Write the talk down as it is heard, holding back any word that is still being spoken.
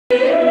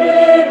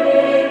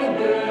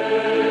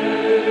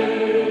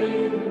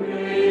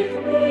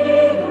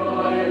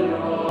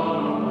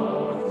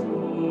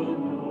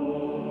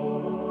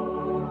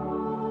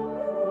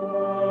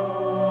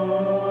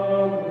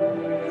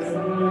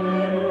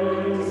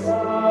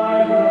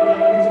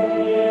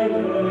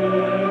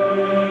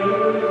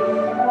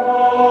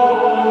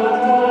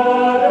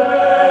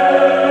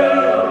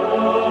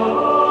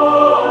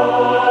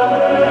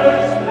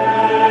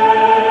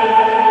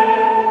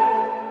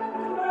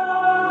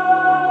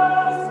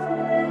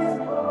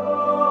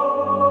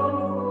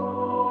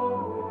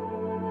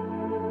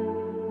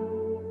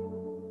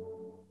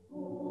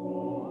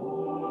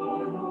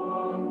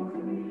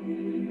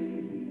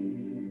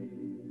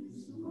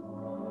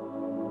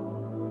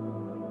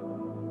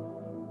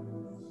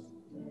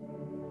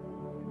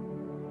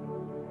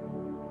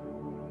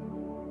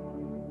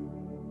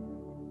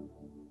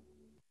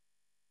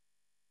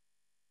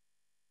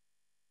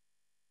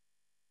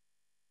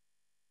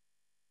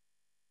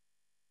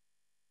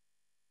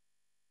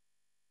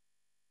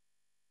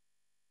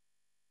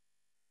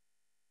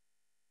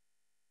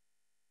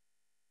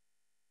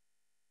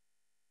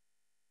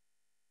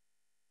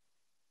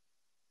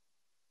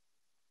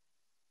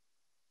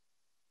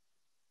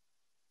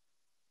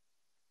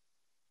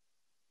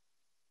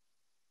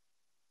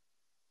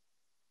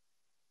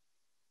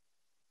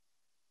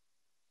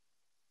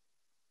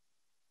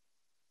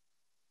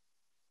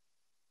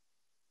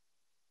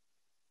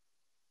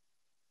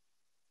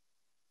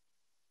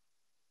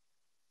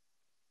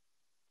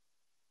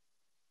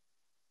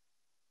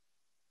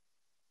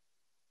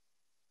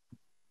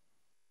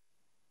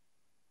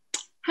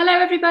Hello,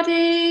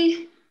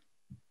 everybody.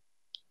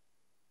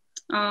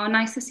 Oh,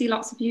 nice to see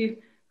lots of you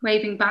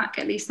waving back.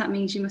 At least that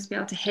means you must be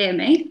able to hear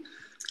me.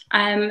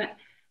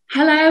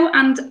 Hello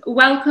and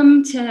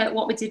welcome to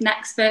What We Did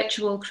Next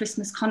Virtual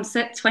Christmas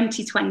Concert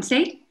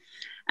 2020.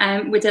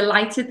 We're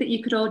delighted that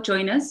you could all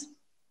join us.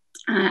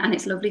 And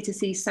it's lovely to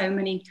see so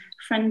many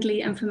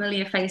friendly and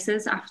familiar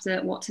faces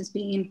after what has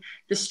been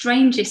the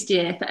strangest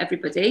year for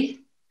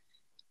everybody.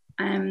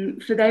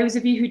 For those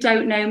of you who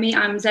don't know me,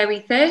 I'm Zoe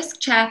Thirsk,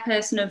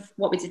 chairperson of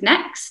What We Did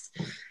Next.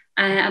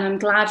 And I'm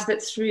glad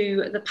that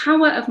through the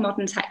power of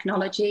modern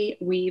technology,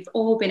 we've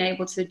all been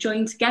able to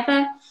join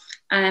together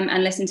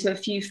and listen to a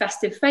few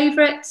festive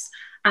favourites.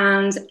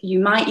 And you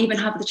might even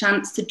have the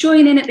chance to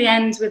join in at the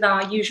end with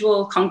our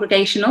usual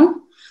Congregational.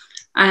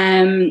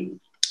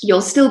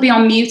 You'll still be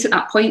on mute at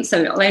that point, so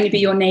it'll only be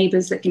your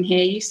neighbours that can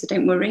hear you, so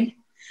don't worry.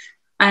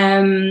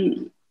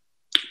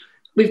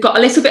 We've got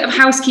a little bit of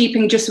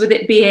housekeeping just with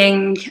it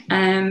being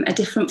a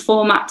different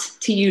format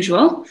to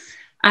usual.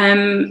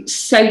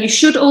 So you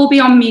should all be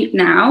on mute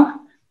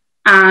now,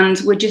 and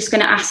we're just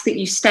going to ask that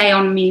you stay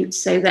on mute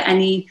so that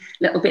any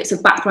little bits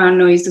of background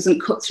noise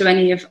doesn't cut through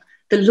any of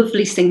the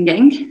lovely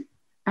singing.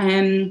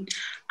 And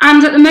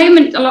at the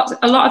moment, a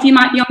lot of you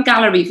might be on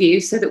gallery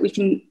view so that we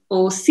can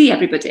all see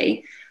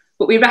everybody,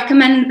 but we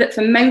recommend that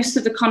for most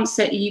of the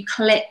concert you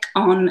click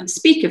on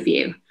speaker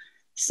view.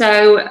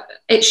 So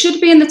it should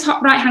be in the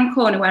top right hand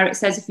corner where it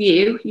says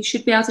view. You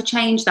should be able to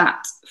change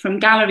that from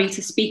gallery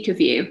to speaker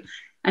view.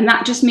 And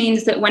that just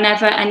means that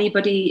whenever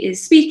anybody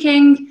is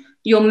speaking,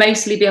 you'll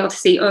mostly be able to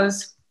see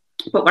us,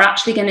 but we're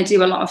actually going to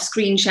do a lot of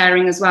screen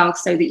sharing as well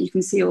so that you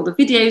can see all the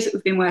videos that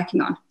we've been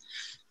working on.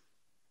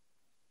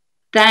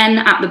 Then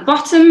at the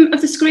bottom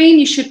of the screen,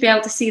 you should be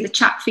able to see the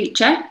chat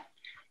feature.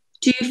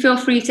 Do feel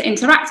free to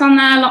interact on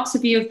there. Lots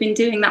of you have been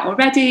doing that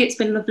already. It's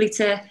been lovely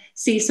to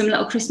see some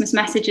little Christmas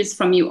messages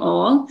from you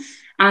all.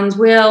 And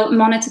we'll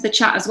monitor the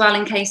chat as well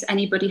in case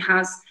anybody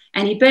has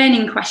any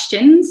burning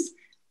questions.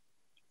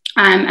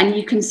 And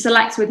you can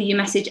select whether you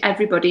message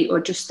everybody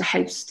or just the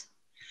host.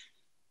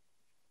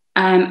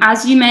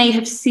 As you may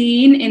have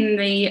seen in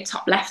the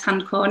top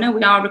left-hand corner,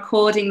 we are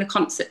recording the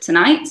concert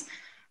tonight.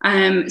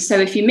 So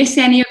if you miss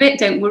any of it,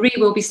 don't worry,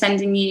 we'll be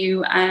sending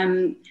you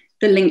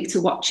the link to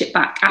watch it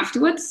back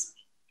afterwards.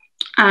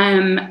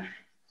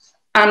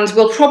 And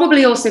we'll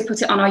probably also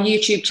put it on our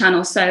YouTube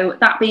channel. So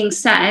that being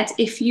said,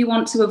 if you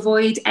want to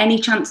avoid any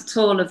chance at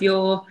all of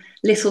your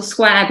little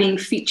square being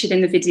featured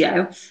in the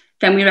video,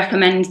 then we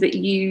recommend that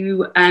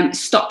you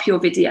stop your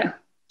video.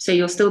 So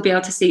you'll still be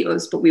able to see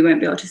us, but we won't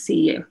be able to see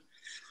you.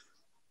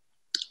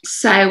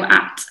 So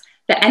at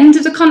the end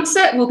of the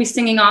concert, we'll be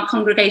singing our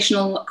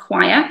congregational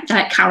choir,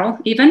 carol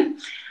even.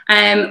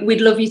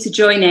 We'd love you to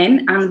join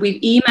in, and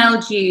we've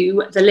emailed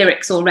you the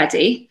lyrics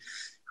already.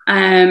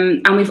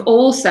 And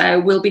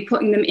we'll be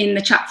putting them in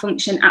the chat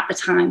function at the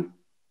time.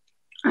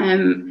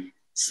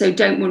 So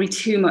don't worry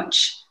too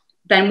much.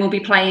 Then we'll be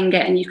playing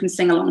it and you can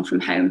sing along from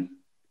home.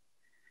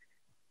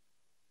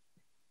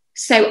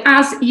 So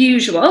as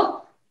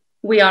usual,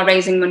 we are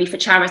raising money for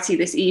charity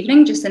this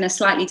evening, just in a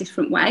slightly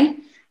different way.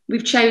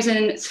 We've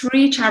chosen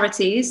 3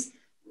 charities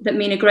that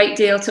mean a great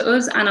deal to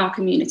us and our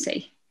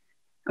community.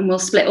 And we'll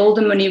split all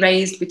the money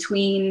raised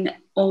between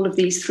all of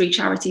these 3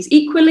 charities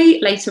equally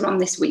later on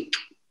this week.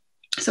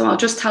 So I'll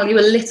just tell you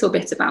a little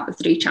bit about the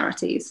 3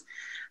 charities.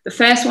 The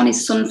first one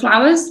is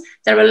Sunflowers.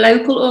 They're a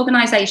local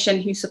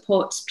organisation who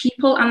supports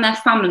people and their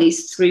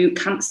families through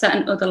cancer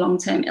and other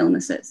long-term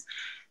illnesses.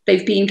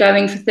 They've been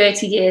going for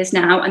 30 years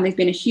now, and they've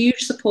been a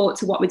huge support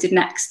to What We Did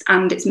Next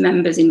and its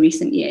members in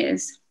recent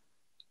years.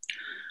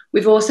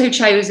 We've also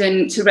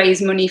chosen to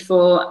raise money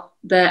for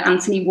the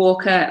Anthony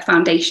Walker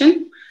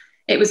Foundation.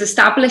 It was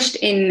established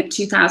in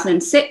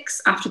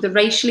 2006 after the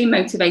racially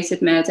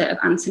motivated murder of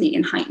Anthony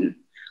in Huyton,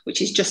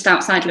 which is just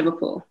outside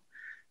Liverpool.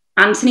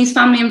 Anthony's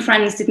family and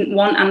friends didn't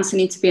want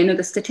Anthony to be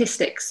another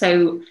statistic,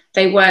 so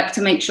they worked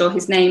to make sure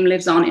his name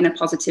lives on in a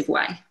positive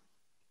way.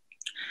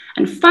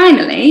 And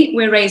finally,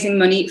 we're raising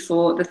money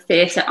for the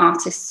Theatre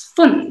Artists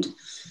Fund.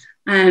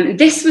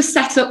 This was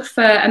set up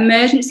for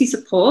emergency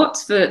support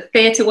for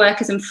theatre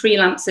workers and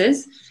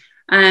freelancers.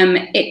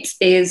 It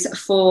is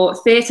for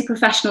theatre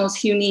professionals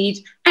who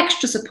need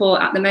extra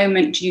support at the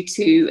moment due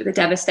to the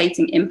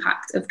devastating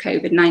impact of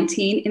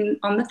COVID-19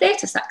 on the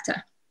theatre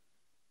sector.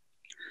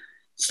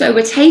 So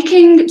we're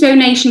taking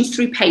donations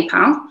through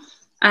PayPal.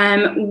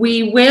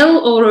 We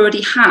will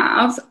already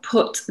have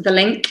put the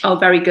link, oh,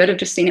 very good, I've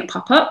just seen it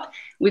pop up.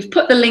 We've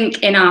put the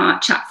link in our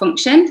chat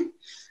function.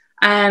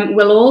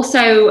 We'll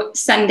also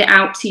send it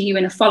out to you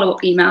in a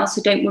follow-up email,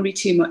 so don't worry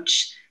too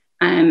much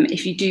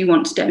if you do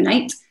want to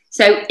donate.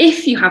 So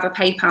if you have a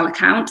PayPal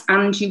account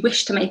and you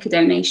wish to make a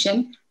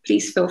donation,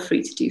 please feel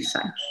free to do so.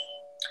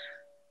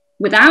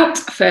 Without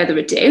further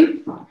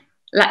ado,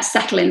 let's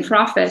settle in for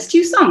our first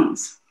 2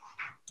 songs.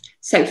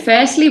 So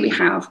firstly, we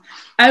have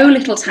O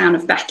Little Town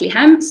of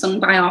Bethlehem,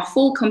 sung by our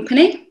full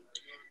company.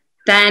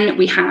 Then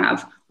we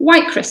have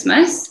White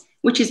Christmas,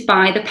 which is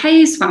by the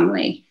Paes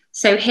family.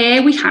 So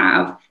here we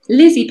have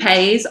Lizzie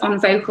Paes on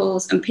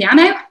vocals and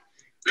piano,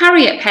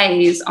 Harriet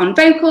Paes on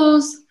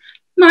vocals,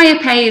 Maya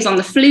Paes on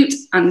the flute,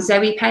 and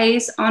Zoe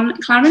Paes on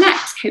clarinet.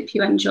 Hope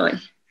you enjoy.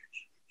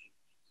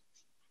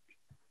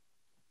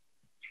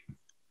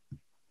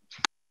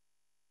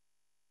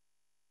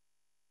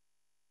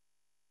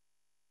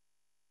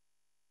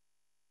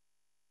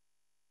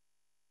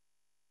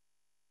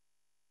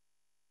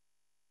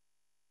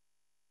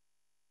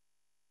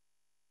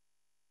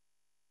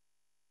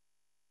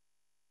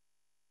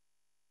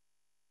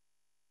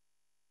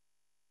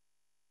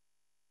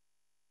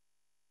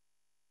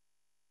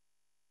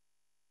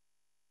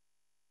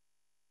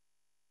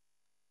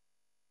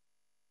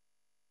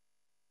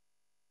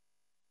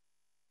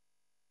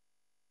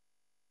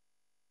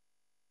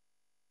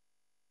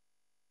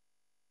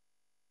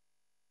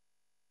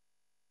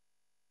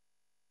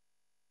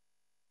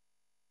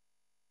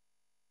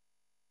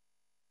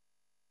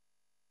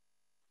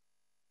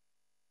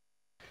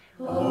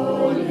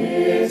 O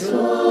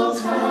little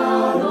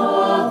town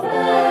of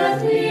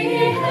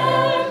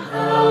Bethlehem,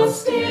 how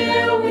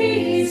still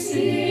we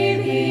see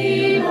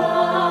thee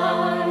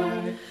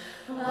lie.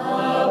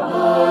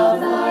 Above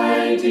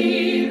thy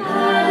deep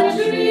and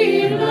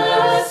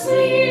dreamless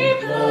sleep,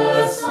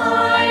 the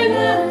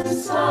silent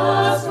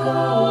stars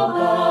go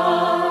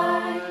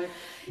by.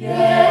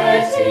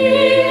 Yet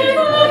in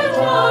the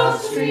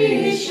dark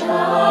street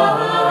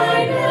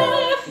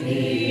shineth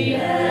the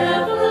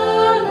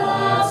everlasting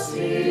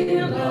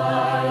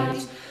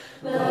light.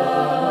 The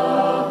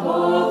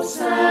hopes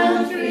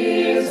and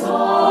fears of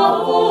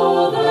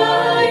all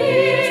the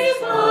years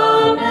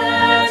are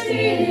met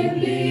in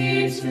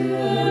thee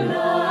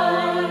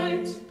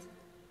tonight.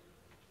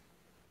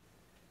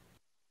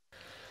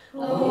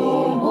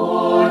 O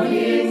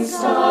morning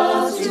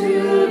stars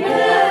together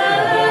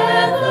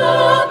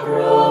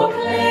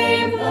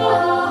proclaim the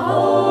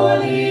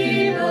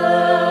holy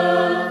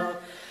birth,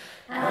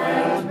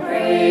 and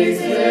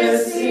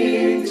praises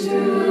sing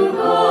to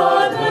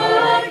God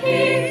the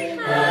King,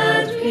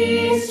 and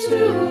peace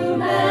to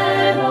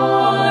men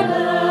on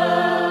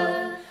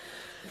earth.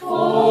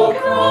 For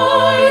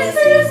Christ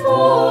is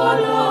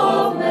born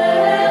of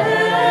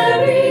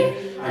Mary,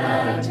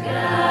 and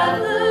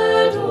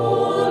gathered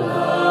all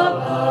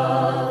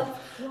above.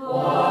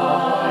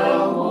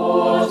 While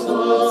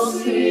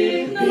mortals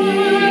sleep, the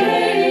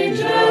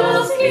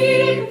angels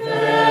keep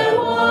their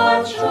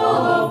watch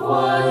of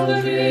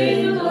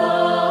wondering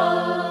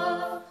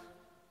love.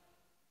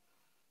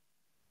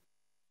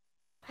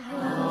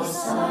 How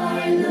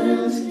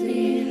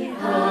silently,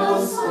 how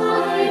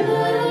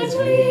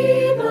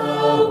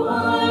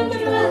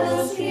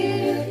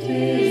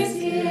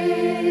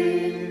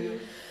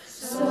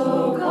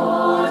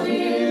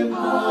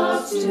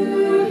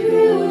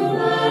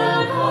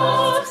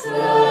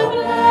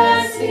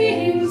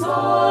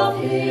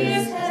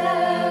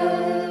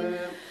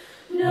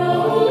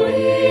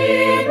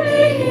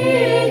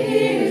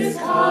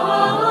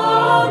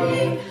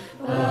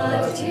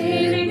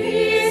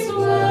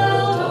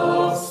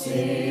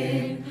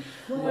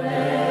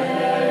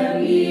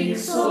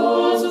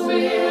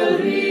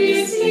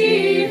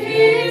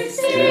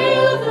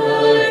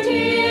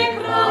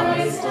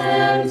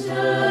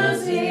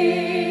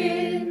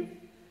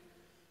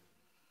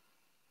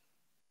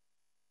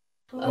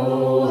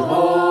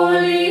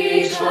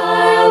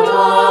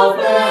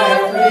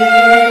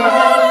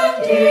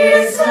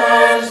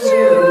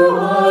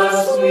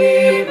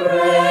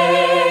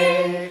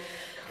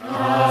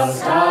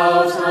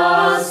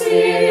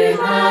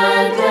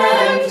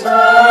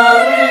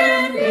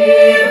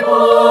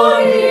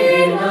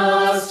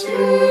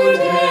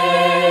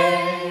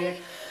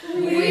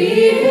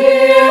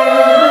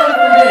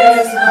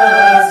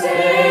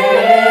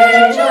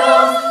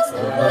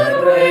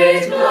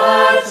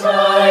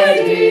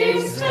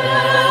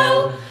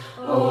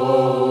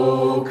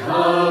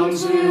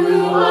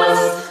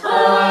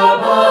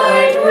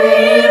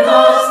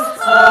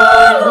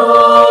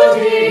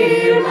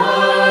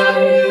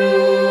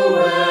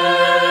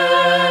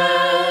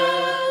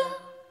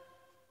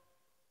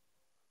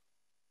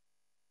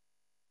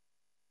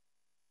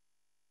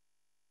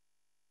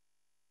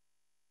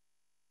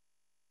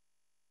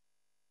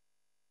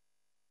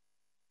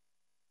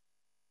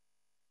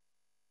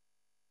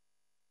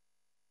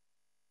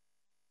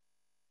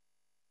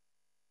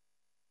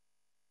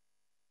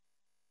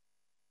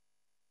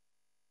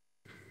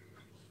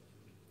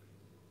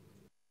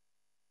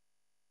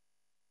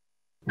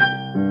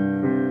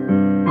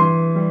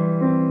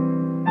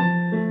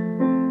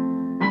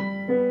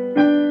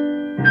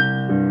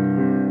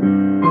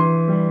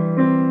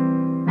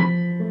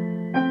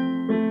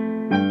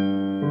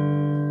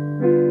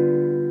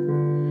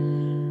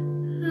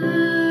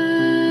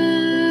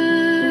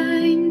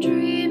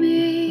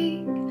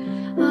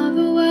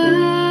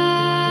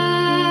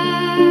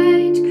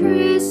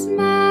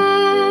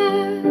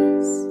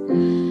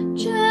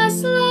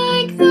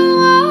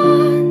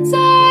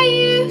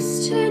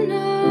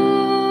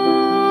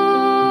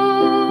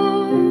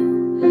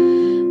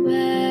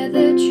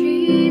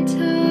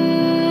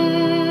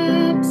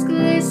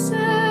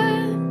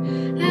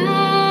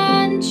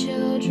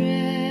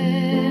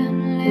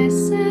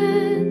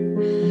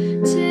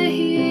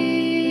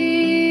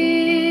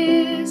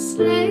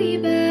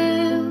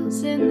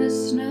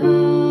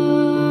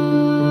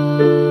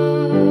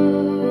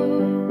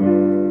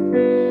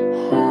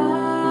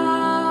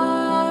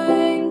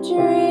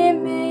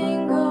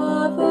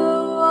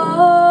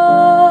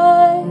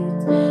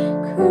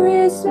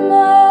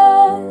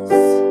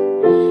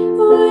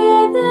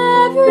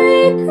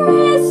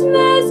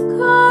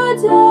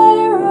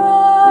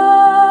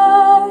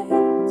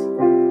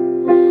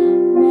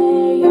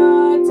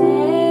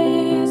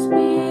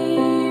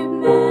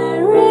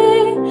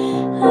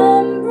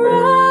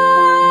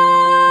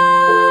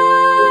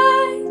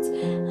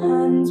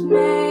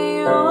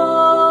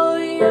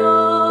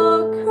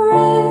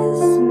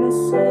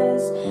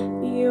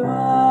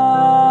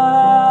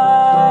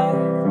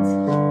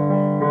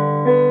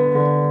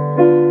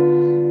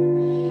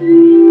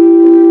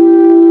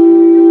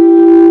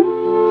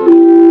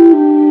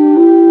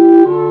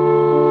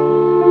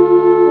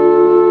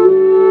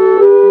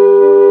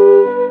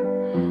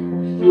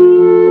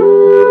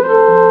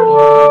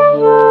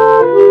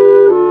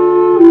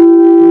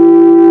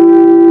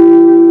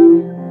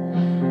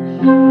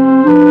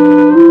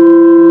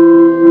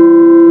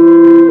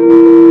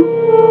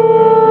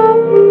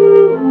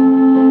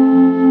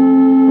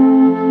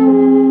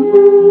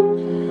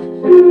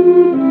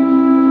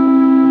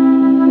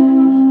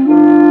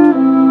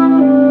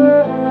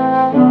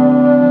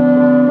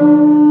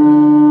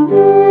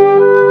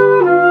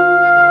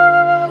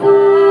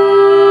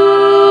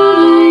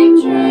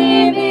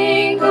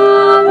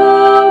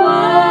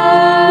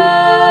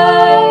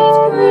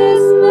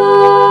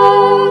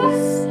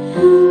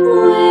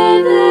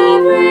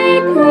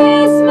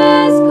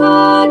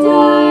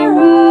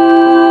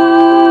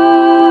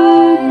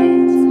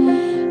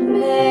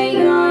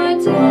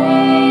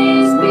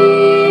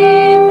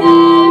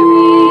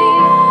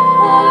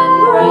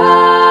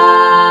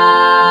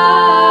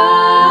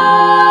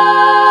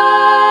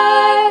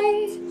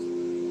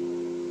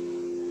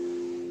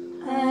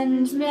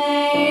and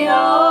may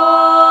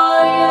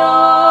all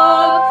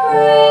your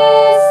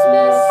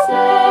Christmases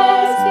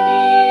be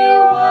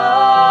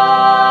white.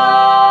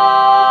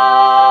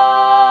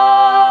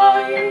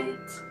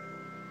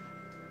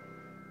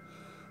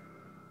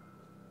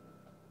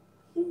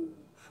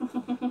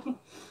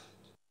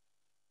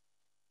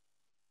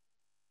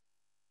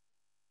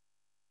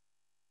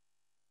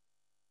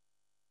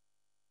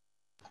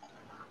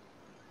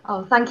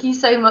 Oh, thank you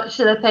so much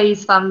to the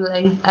Paes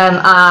family.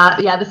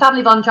 Yeah, the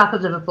family Von Trapp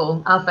of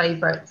Liverpool, our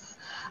favourites.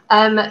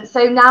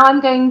 So now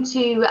I'm going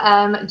to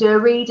do a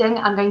reading.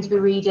 I'm going to be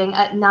reading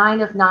At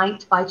 9 of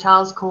Night by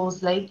Charles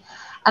Causley,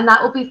 and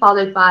that will be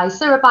followed by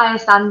Surabaya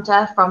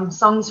Santa from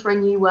Songs for a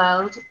New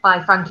World by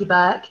Franki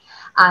Burke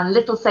and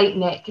Little Saint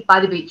Nick by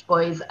the Beach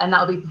Boys, and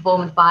that will be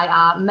performed by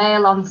our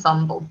male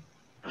ensemble.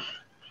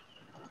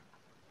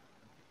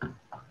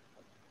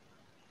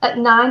 At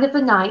 9 of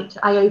the night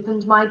I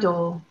opened my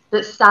door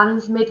that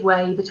stands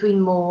midway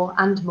between moor,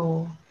 and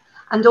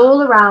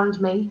all around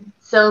me,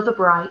 silver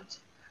bright,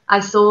 I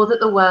saw that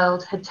the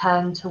world had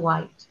turned to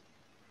white.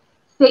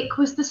 Thick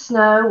was the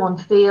snow on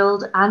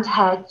field and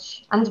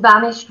hedge, and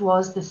vanished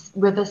was the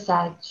river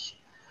sedge,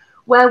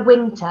 where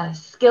winter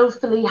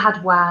skilfully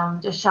had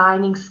wound a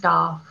shining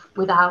scarf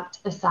without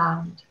a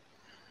sound.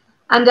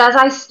 And as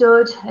I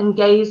stood and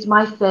gazed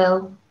my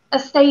fill, a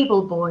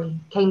stable boy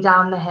came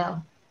down the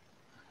hill.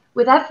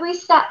 With every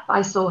step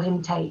I saw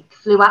him take,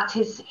 flew at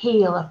his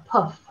heel a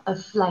puff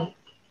of flake.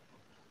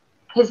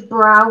 His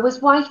brow was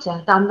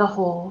whiter than the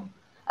hoar,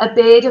 a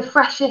beard of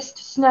freshest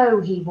snow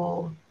he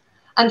wore,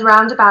 and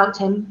round about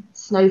him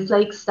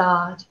snowflakes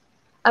starred,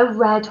 a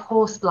red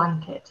horse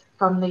blanket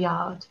from the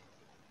yard.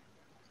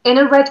 In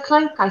a red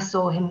cloak I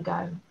saw him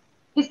go,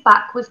 his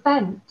back was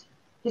bent,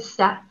 his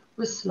step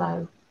was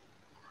slow,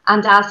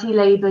 and as he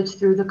laboured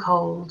through the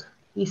cold,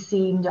 he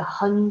seemed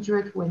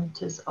 100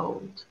 winters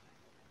old.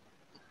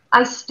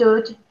 I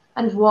stood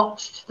and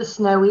watched the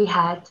snowy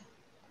head,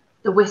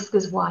 the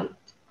whiskers white,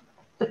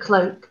 the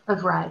cloak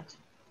of red.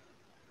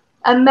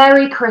 A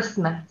Merry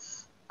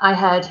Christmas, I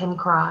heard him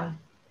cry.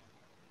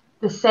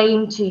 The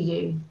same to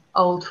you,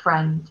 old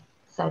friend,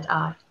 said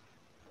I.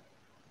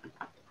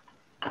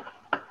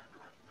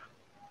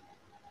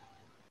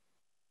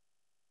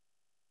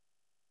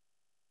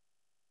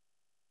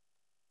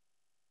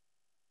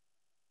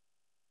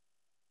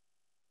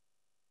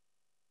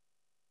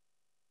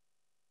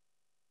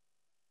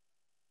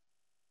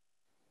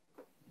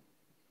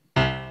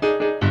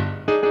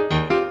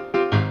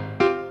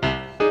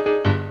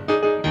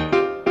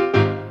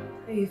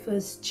 I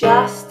was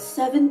just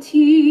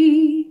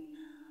 17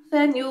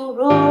 when you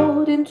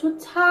rode into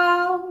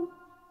town,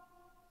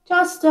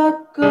 just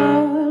a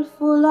girl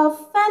full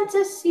of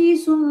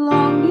fantasies and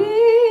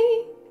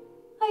longing.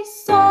 I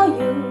saw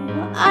you,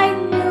 I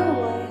knew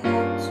I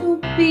had to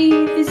be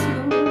with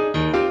you.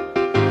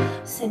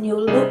 Then you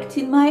looked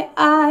in my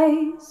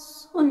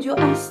eyes and you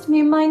asked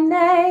me my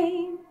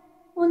name,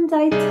 and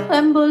I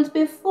trembled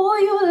before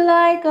you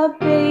like a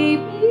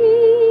baby.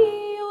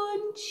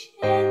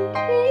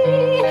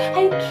 Gently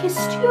I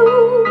kissed you.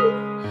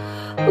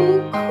 Who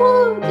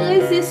could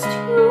resist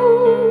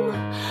you?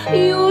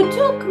 You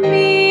took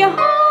me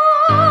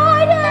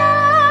hard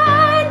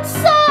and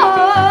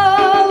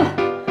soul.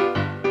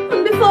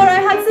 And before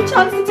I had the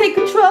chance to take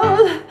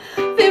control,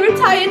 we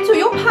retired to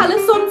your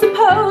palace on the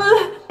pole,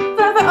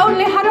 where we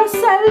only had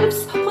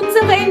ourselves, and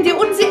the reindeer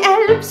and the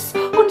elves,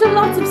 and a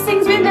lot of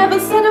things we never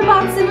said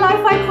about the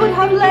life I could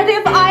have led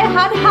if I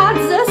had had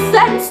the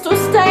sense to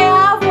stay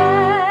away.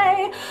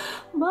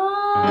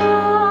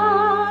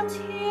 But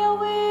here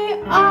we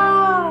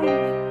are,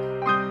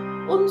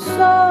 and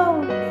so,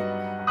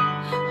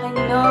 I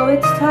know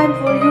it's time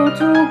for you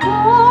to go,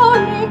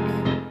 Nick.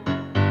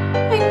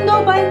 I know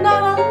by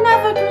now I'll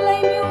never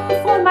claim you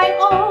for my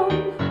own.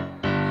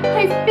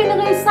 I've been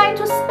resigned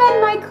to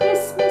spend my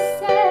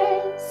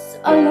Christmases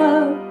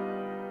alone.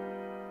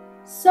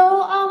 So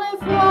au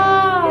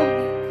revoir,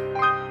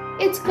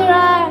 Nick. It's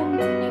grand,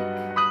 Nick.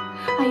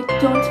 I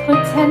don't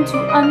pretend to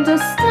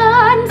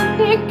understand,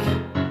 Nick.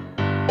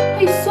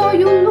 I saw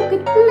you look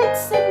at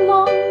Blitzen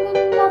long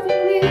and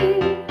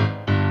lovingly,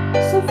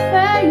 so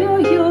fair you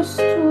used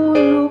to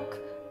look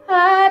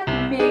at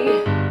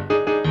me.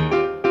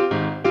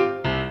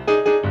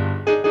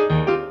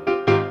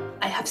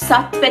 I have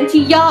sat 20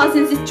 years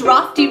in this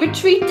drafty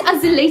retreat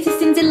as the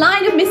latest in the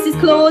line of Mrs.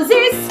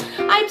 Clauses.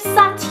 I've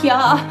sat here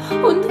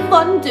and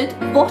wondered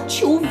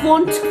what you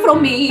want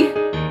from me.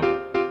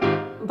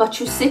 But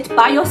you sit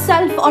by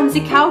yourself on the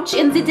couch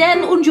in the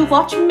den and you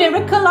watch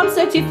Miracle on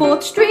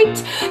 34th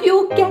Street.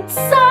 You get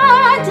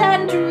sad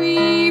and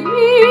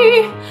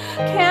dreamy,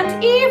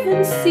 can't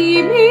even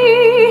see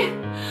me,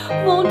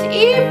 won't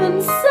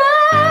even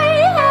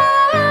say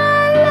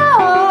hello.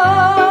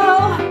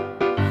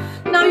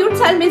 Now you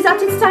tell me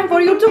that it's time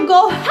for you to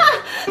go.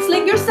 Ha!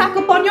 Sling your sack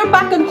upon your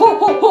back and ho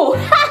ho ho.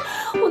 Ha!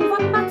 And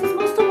what matters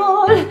most of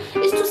all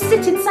is to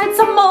sit inside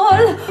some mall,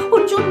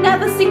 and you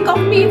never think of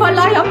me while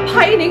I am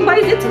pining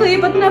by the tree.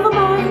 But never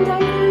mind, I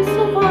will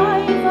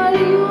survive while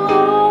you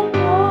are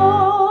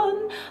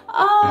gone.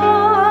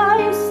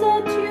 I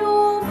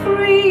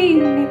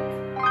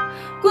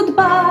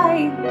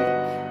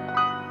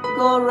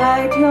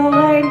ride your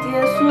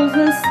reindeer through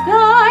the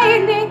sky,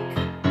 Nick.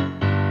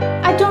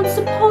 I don't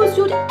suppose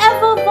you'd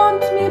ever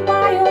want me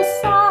by your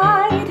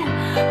side.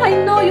 I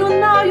know you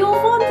now, you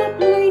want a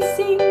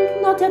blessing,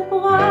 not a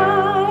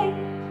bride.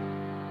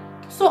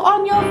 So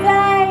on your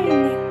way,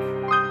 Nick,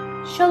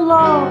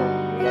 shalom,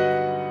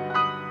 Nick.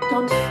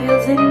 Don't feel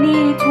the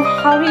need to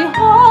hurry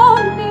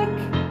home, Nick.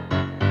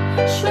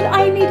 Should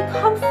I need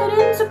comfort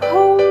in the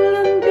cold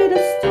and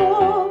bitter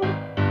storm,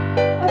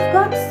 I've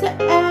got the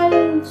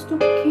elves to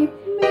keep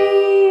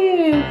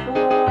me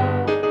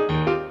warm.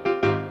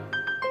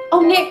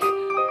 Oh, Nick,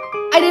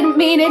 I didn't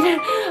mean it.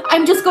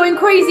 I'm just going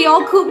crazy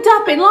all cooped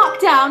up in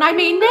lockdown. I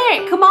mean,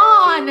 Nick, come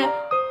on.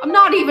 I'm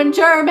not even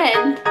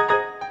German.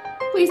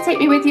 Please take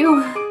me with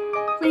you.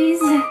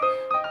 Please.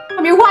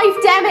 I'm your wife,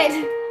 damn it.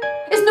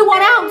 Isn't the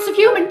 1 ounce of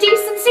human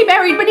decency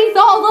buried beneath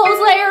all those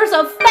layers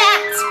of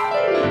fat?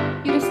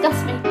 You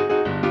disgust me.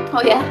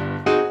 Oh, yeah.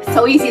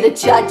 So easy to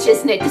judge,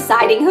 isn't it?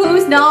 Deciding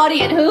who's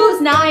naughty and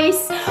who's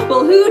nice.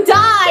 Well, who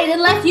died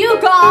and left you,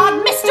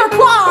 God? Mr.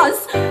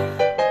 Claus!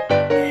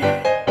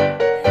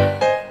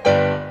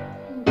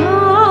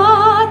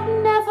 But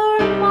never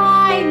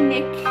mind,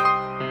 Nick.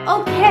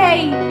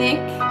 Okay, Nick.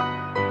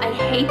 I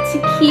hate to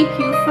keep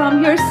you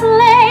from your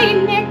sleigh,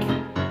 Nick.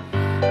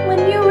 When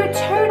you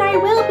return, I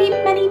will be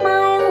many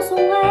miles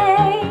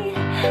away.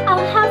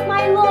 I'll have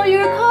my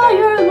lawyer call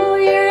your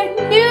lawyer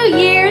New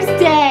Year's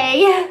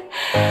Day.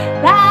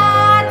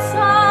 That's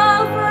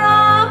all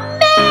from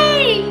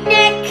me,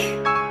 Nick.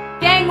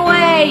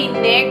 Gangway,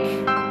 Nick.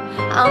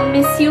 I'll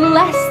miss you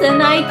less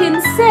than I can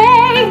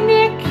say,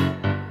 Nick.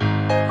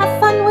 Have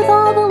fun with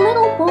all the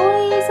little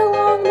boys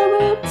along the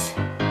route.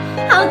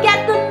 I'll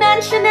get the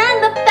mansion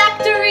and the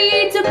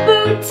factory to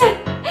boot.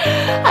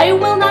 I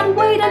will not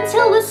wait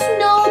until the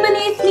snow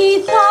beneath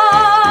me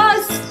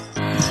thaws.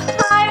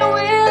 I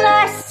will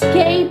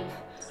escape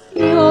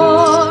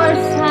your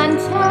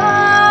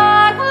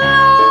Santa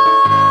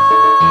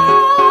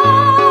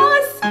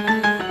Claus.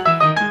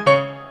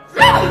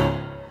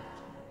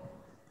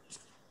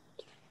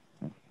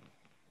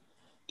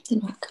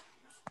 Didn't work.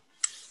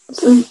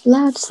 It's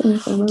loud sing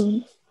for a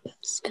moment.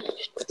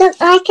 Look,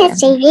 I can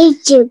see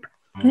YouTube.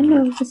 I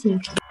know, it's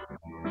YouTube.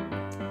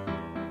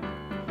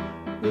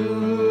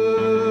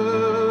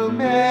 Ooh,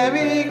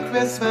 Merry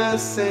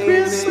Christmas, Saint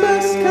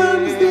Christmas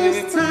comes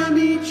this time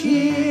each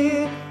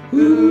year.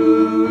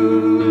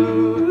 Ooh,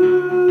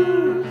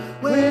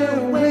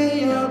 we're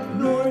way up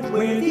north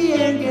where the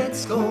air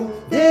gets cold.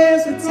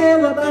 There's a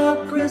tale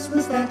about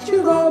Christmas that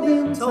you've all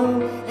been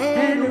told,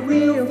 and a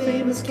real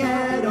famous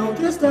cat all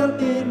dressed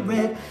up in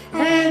red,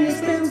 and he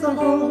spends the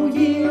whole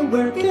year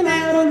working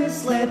out on his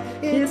sled.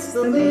 It's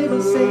the little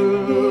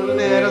Saint Nick,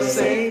 little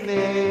Saint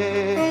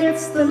Nick.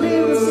 It's the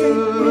little Saint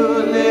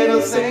Nick,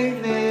 little Saint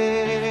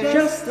Nick.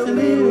 Just a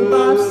little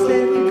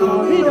bobsled, we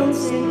call it old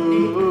Saint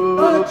Nick.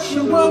 But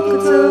you walk a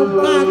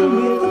toboggan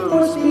with a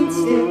 4-speed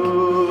stick.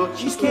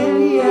 She's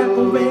candy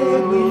apple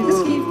red with a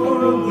ski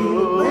for a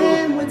wheel.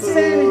 And when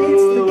Santa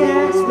hits the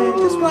gas, man,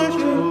 just watch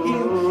her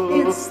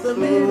peel. It's the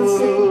little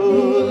Saint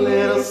Nick,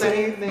 little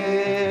Saint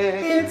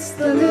Nick. It's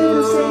the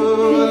little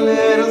Saint Nick,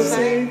 little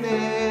Saint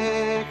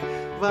Nick.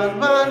 Run,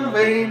 run,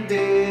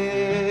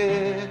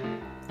 reindeer.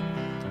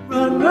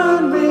 Run,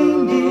 run,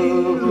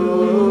 reindeer.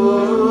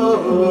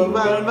 Ooh,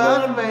 run,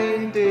 run,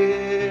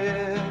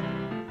 reindeer.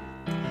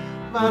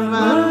 Run,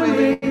 run,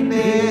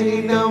 reindeer.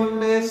 He don't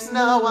miss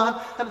no one,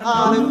 and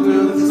hauling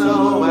through the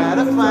snow at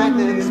a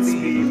frightening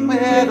speed,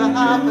 with a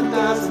half a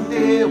dozen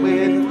deer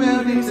with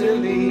Rudy to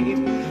lead.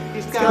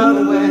 He's got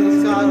the wet,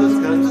 he's got those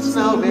guns, the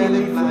snow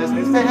really flies,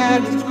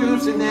 and he's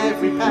cruising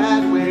every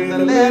path with a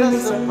little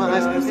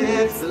surprise.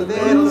 It's the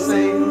little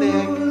Saint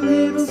Nick,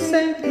 little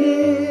Saint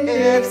Nick.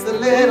 It's the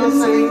little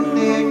Saint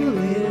Nick,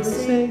 little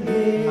Saint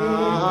Nick.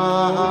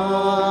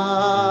 Ah,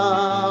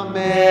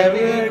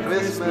 Merry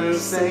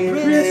Christmas, Saint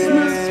Nick.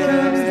 Christmas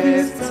comes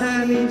this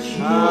time each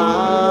year.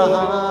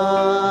 Ah,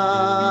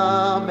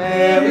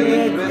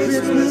 Merry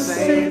Christmas,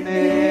 Saint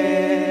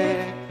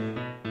Nick,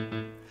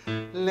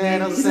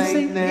 little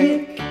Saint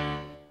Nick.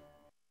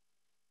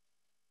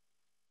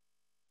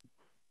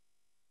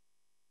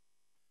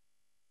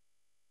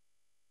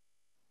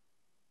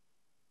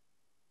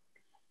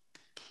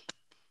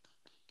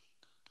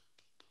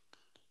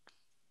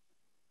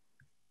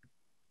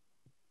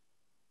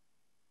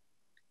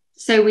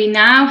 So we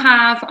now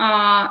have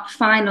our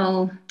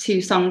final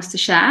 2 songs to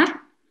share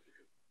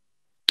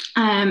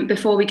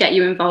before we get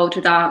you involved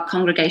with our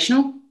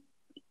congregational.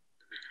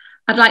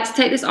 I'd like to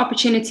take this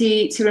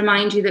opportunity to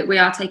remind you that we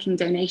are taking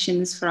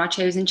donations for our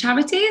chosen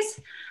charities,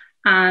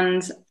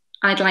 and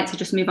I'd like to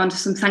just move on to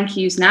some thank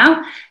yous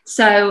now.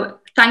 So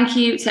thank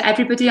you to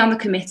everybody on the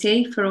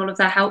committee for all of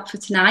their help for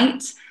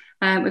tonight.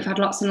 We've had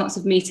lots and lots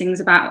of meetings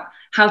about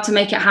how to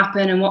make it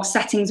happen and what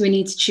settings we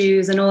need to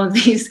choose and all of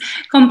these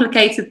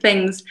complicated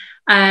things.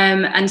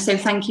 And so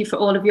thank you for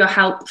all of your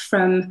help,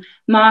 from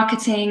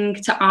marketing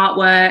to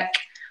artwork,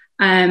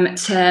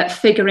 to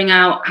figuring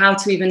out how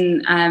to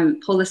even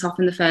pull this off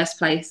in the first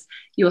place.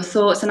 Your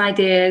thoughts and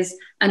ideas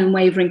and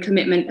unwavering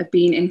commitment have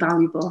been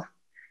invaluable.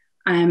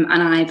 And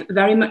I've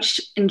very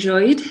much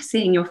enjoyed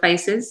seeing your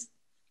faces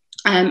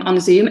on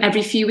Zoom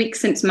every few weeks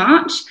since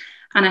March.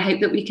 And I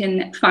hope that we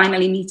can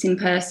finally meet in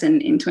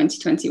person in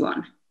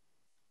 2021.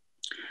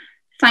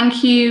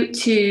 Thank you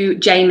to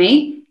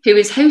Jamie, who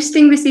is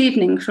hosting this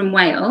evening from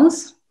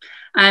Wales.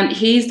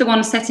 He's the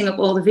one setting up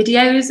all the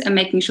videos and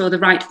making sure the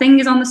right thing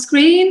is on the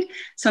screen.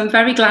 So I'm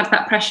very glad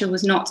that pressure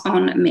was not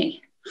on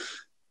me.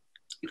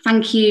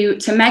 Thank you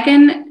to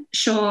Megan,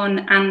 Sean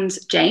and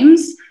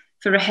James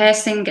for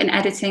rehearsing and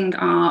editing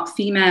our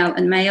female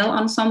and male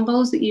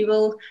ensembles that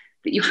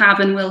you have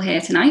and will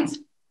hear tonight.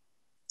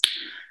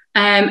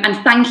 And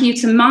thank you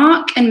to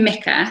Mark and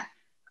Mika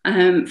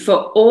for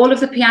all of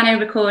the piano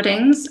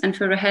recordings and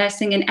for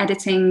rehearsing and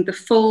editing the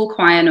full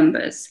choir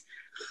numbers.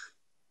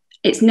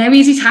 It's no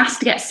easy task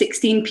to get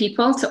 16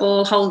 people to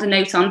all hold a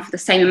note on for the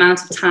same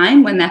amount of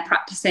time when they're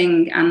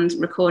practicing and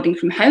recording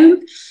from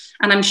home.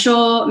 And I'm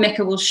sure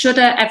Mika will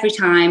shudder every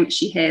time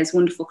she hears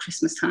Wonderful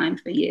Christmastime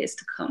for years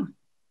to come.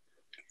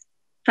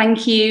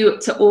 Thank you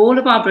to all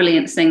of our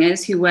brilliant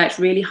singers who worked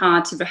really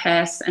hard to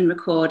rehearse and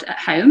record at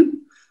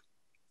home.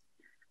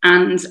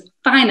 And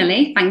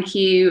finally, thank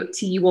you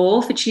to you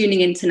all for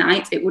tuning in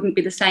tonight. It wouldn't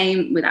be the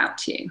same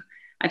without you.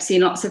 I've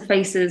seen lots of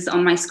faces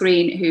on my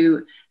screen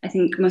who I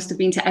think must have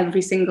been to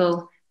every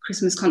single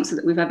Christmas concert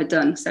that we've ever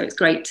done. So it's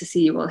great to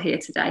see you all here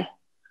today.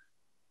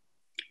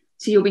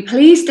 So you'll be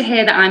pleased to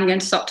hear that I'm going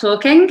to stop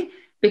talking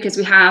because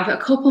we have a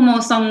couple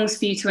more songs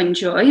for you to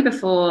enjoy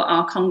before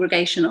our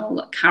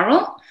congregational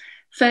carol.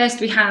 First,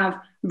 we have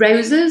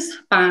Roses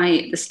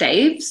by the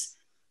Staves,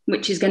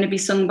 which is going to be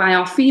sung by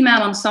our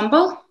female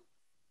ensemble.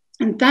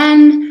 And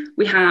then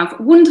we have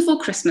Wonderful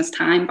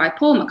Christmastime by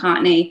Paul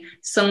McCartney,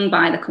 sung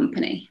by the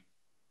company.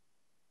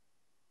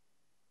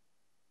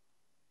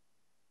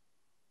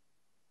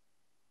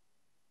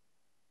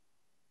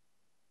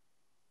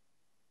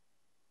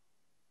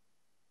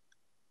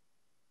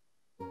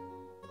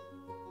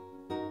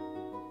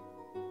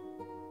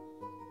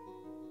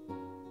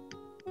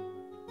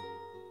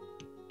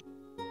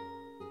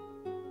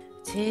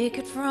 Take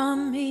it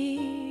from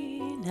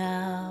me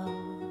now,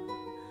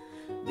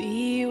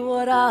 be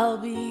what I'll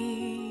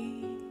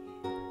be.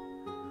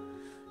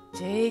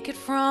 Take it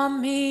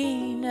from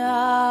me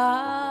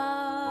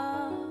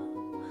now,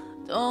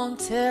 don't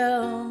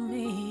tell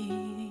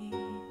me.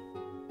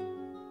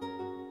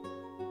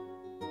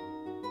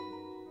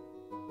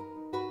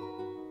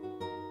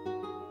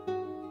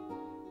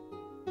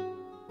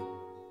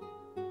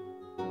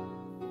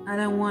 I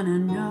don't wanna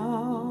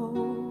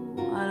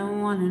know, I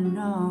don't wanna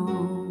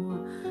know.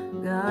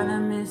 God, I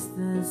miss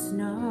the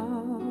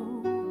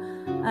snow.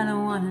 I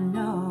don't wanna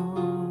know.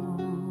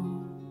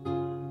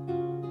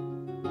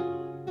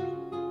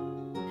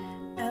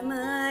 Am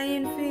I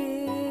in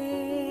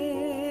fear?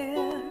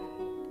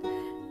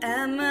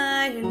 Am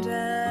I in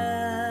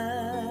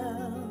doubt?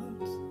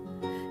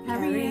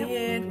 Carry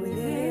it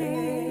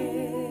within.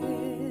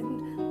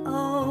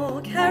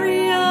 Oh,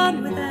 carry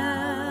on without.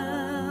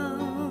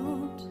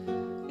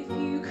 If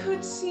you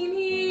could see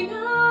me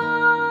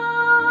now,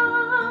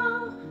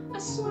 I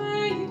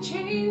swear you'd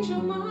change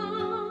your mind.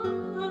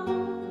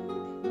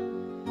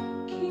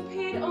 Keep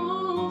it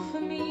all for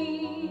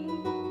me.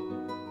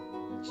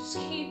 Just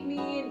keep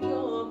me in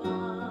your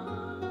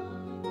mind.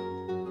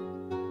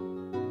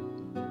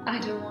 I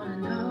don't wanna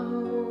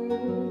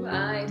know,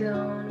 I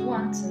don't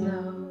want to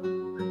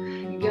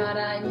know. God,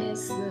 I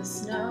miss the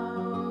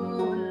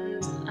snow,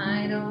 and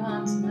I don't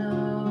want to know.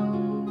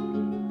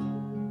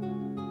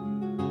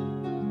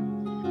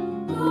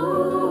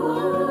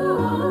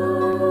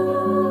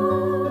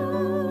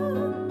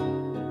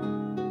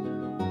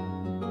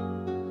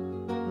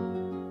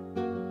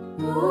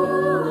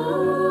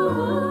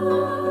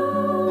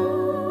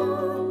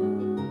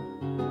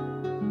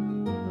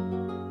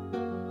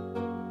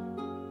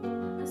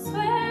 I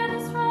swear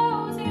this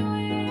rosy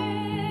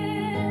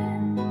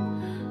wind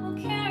will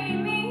carry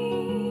me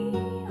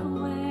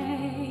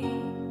away.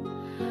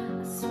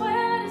 I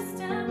swear to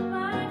stand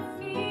my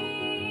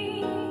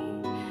feet,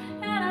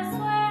 and I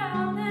swear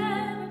I'll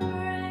never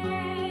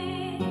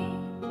break.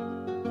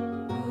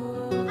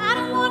 I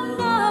don't want to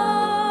know,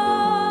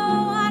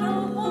 I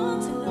don't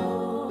want to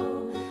know.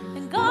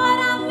 And God,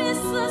 I miss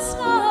the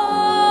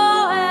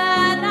snow,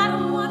 and I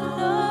don't want to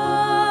know.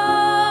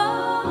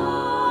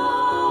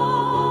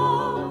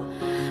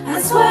 I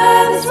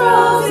swear this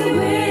rosy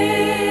wind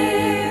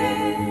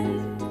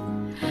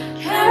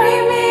carry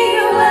me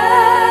away.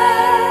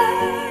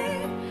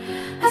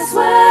 I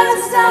swear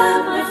to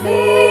stand my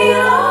feet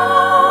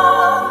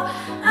off,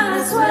 and I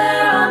swear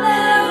I'll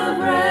never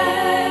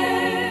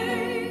break.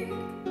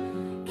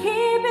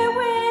 Keep it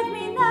with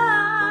me now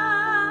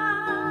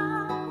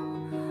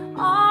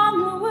on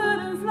the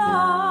wooden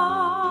floor,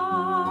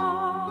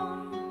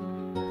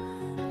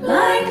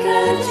 like a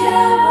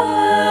shepherd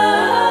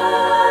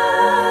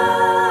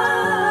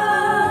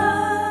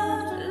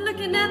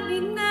looking at me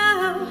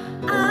now.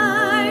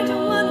 I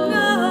don't wanna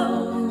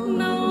know,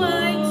 no, I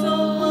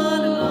don't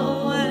wanna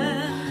know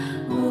where.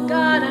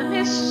 God, I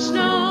miss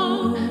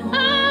snow,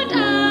 and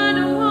I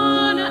don't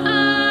wanna,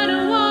 I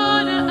don't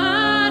wanna,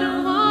 I don't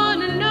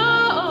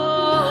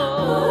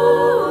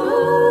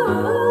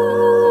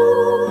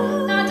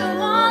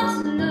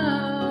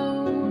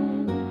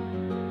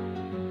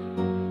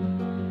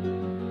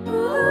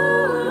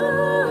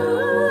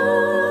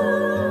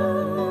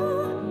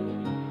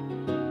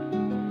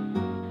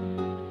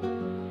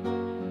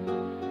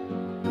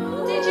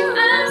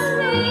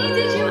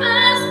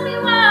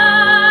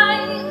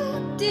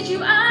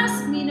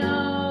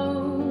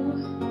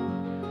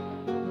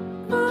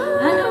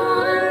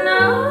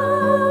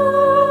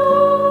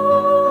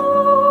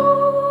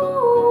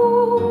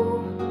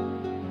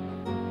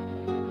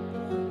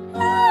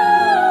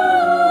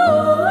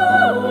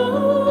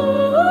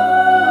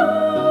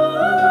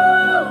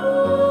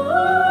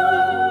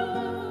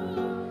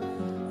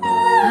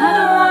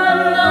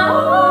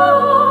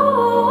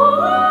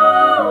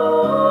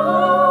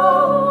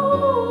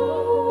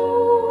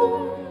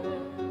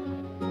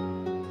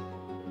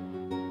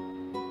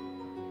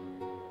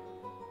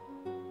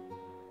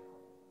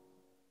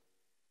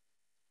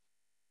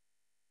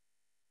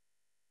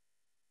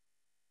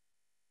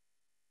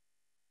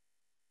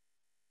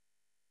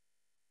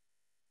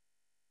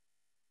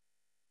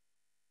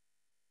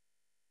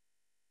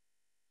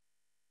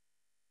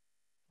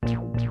The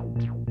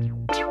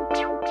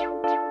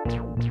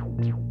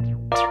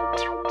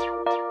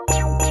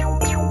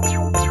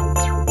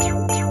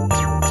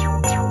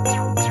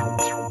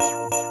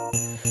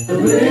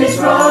mood is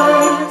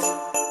right,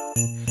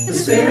 the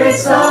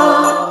spirits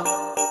are,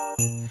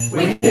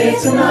 we're here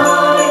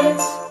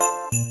tonight,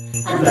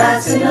 and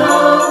that's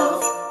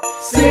enough.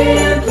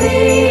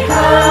 Simply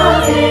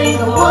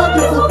having a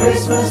wonderful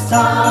Christmas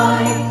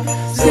time.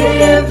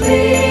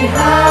 Simply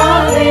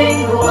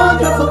having a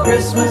wonderful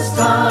Christmas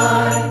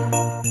time.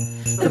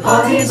 The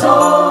party's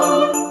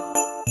on,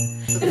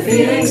 the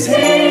feeling's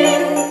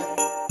here,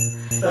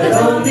 but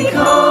only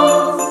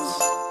comes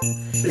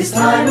this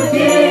time of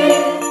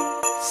year.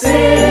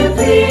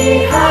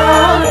 Simply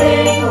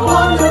having a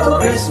wonderful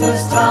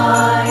Christmas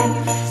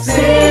time.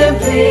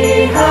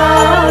 Simply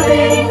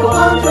having a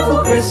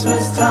wonderful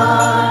Christmas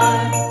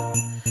time.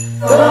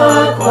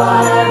 The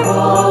choir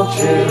of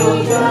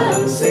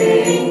children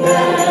sing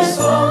their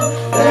song.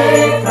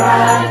 They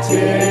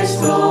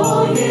practiced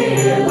all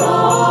year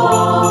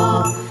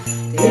long.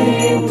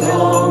 Ding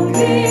dong,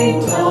 ding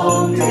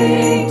dong,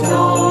 ding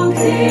dong,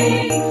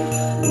 ding.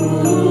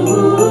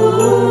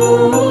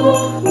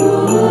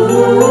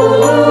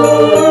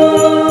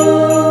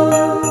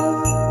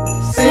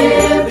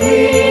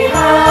 Simply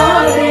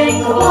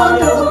having a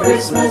wonderful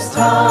Christmas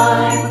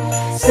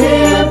time.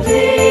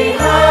 Simply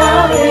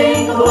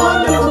having a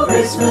wonderful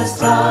Christmas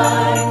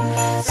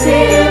time.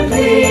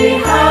 Simply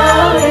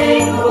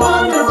having a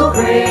wonderful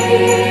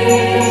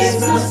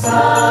Christmas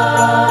time.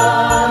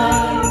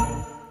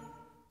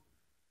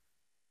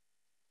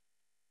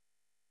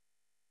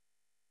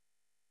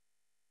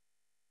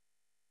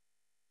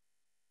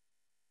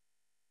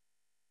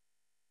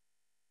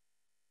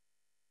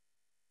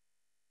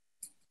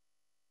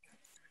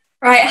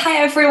 Right, hi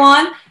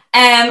everyone.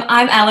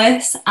 I'm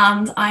Ellis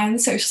and I'm the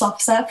socials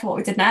officer for what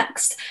we did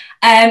next.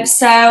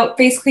 So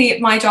basically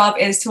my job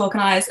is to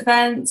organise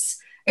events,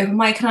 open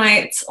mic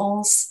nights,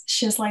 all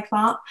shiz like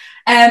that.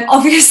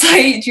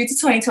 Obviously due to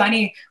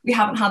 2020 we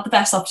haven't had the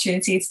best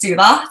opportunity to do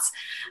that,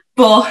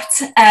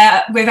 but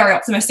we're very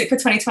optimistic for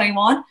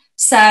 2021.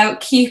 So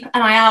keep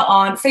an eye out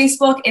on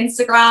Facebook,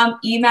 Instagram,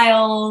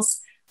 emails,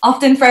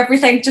 often for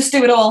everything, just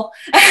do it all.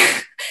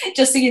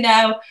 Just so you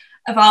know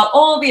about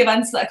all the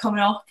events that are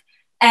coming up.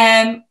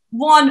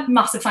 One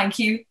massive thank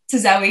you to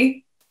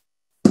Zoe.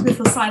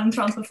 Little silent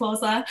round of applause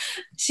there.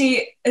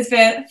 She has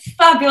been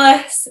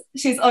fabulous.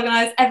 She's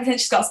organised everything.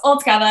 She's got us all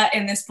together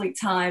in this bleak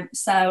time.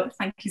 So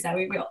thank you,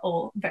 Zoe. We are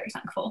all very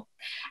thankful.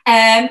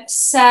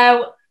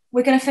 So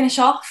we're going to finish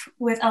off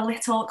with a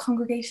little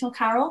congregational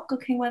carol,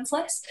 Good King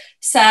Wenceslas.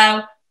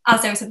 So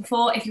as Zoe said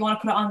before, if you want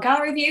to put it on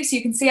gallery view so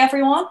you can see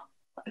everyone,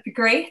 that would be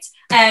great.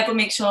 But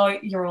make sure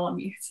you're all on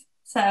mute.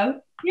 So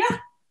yeah,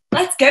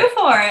 let's go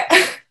for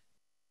it.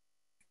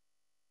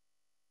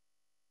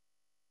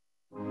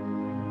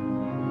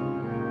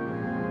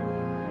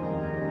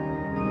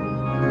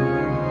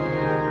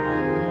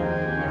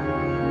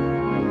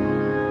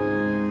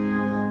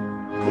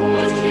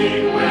 Good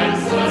King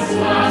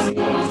Wenceslas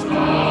goes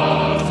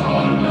out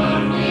on the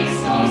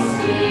feast of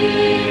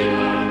Stephen,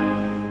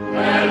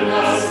 when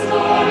the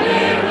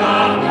story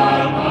round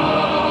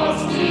about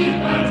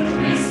deepened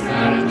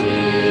Christian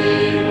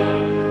deal.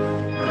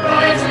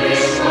 Brightly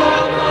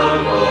shone the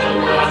moon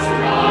that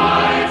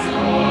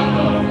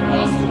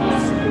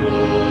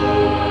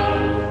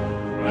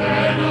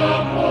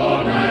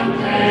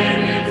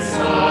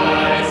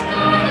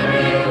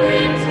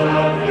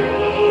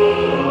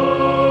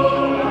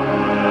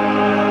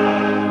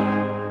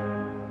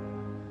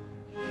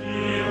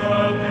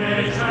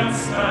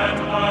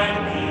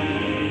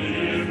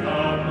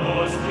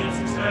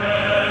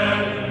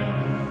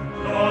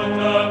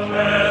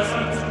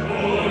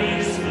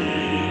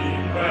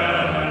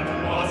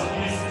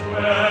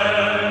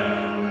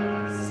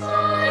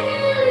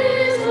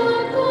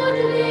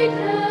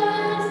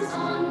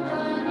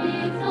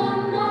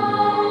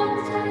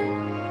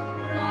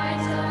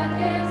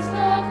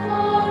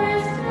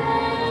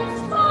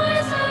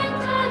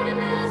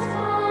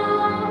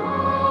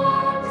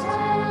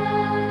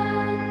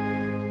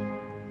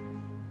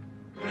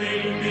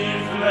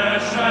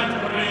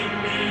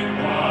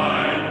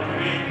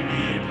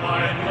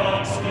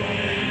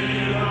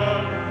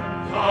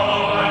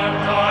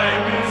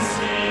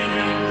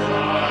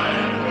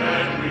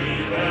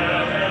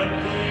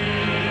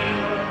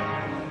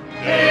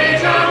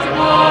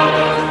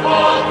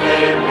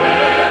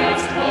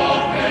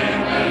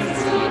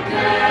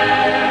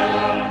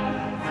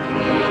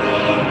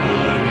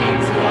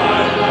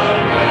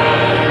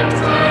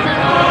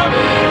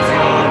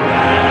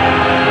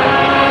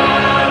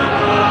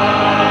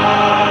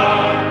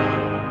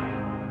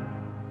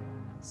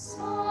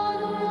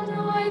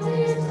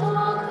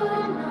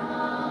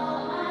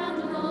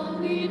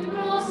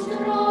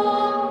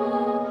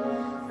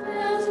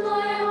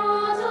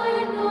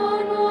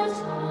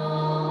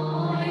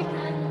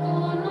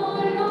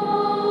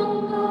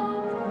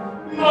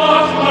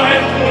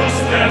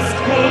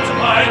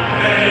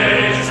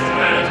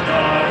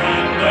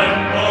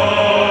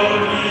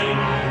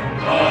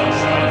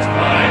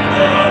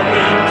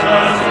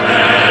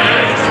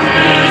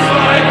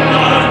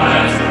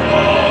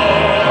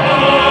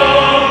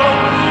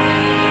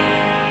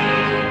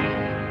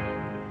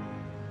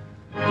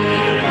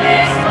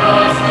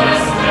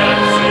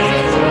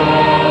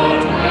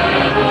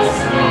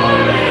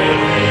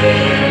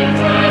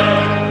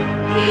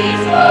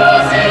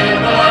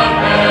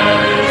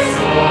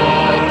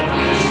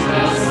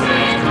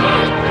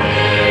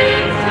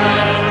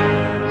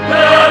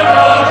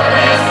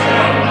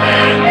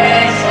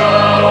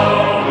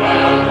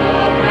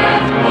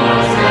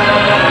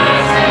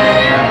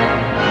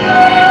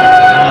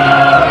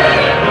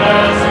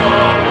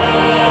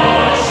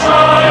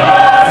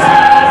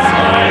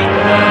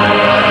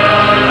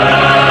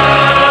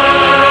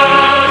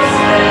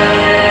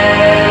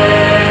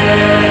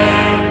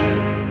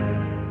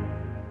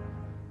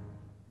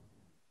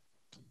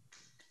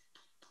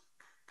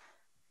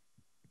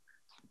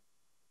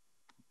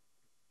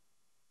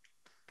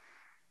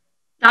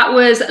That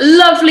was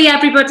lovely,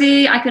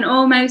 everybody. I can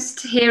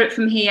almost hear it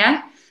from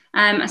here.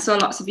 I saw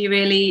lots of you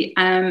really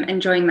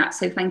enjoying that,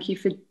 so thank you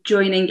for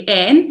joining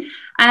in.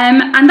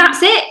 And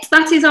that's it.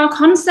 That is our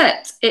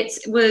concert. It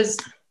was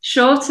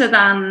shorter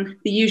than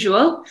the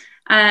usual,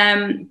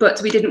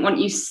 but we didn't want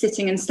you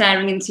sitting and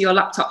staring into your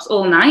laptops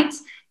all night.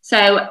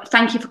 So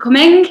thank you for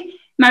coming.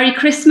 Merry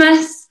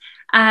Christmas,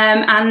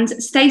 and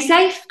stay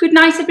safe. Good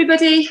night,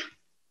 everybody.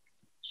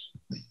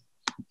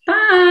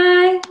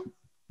 Bye.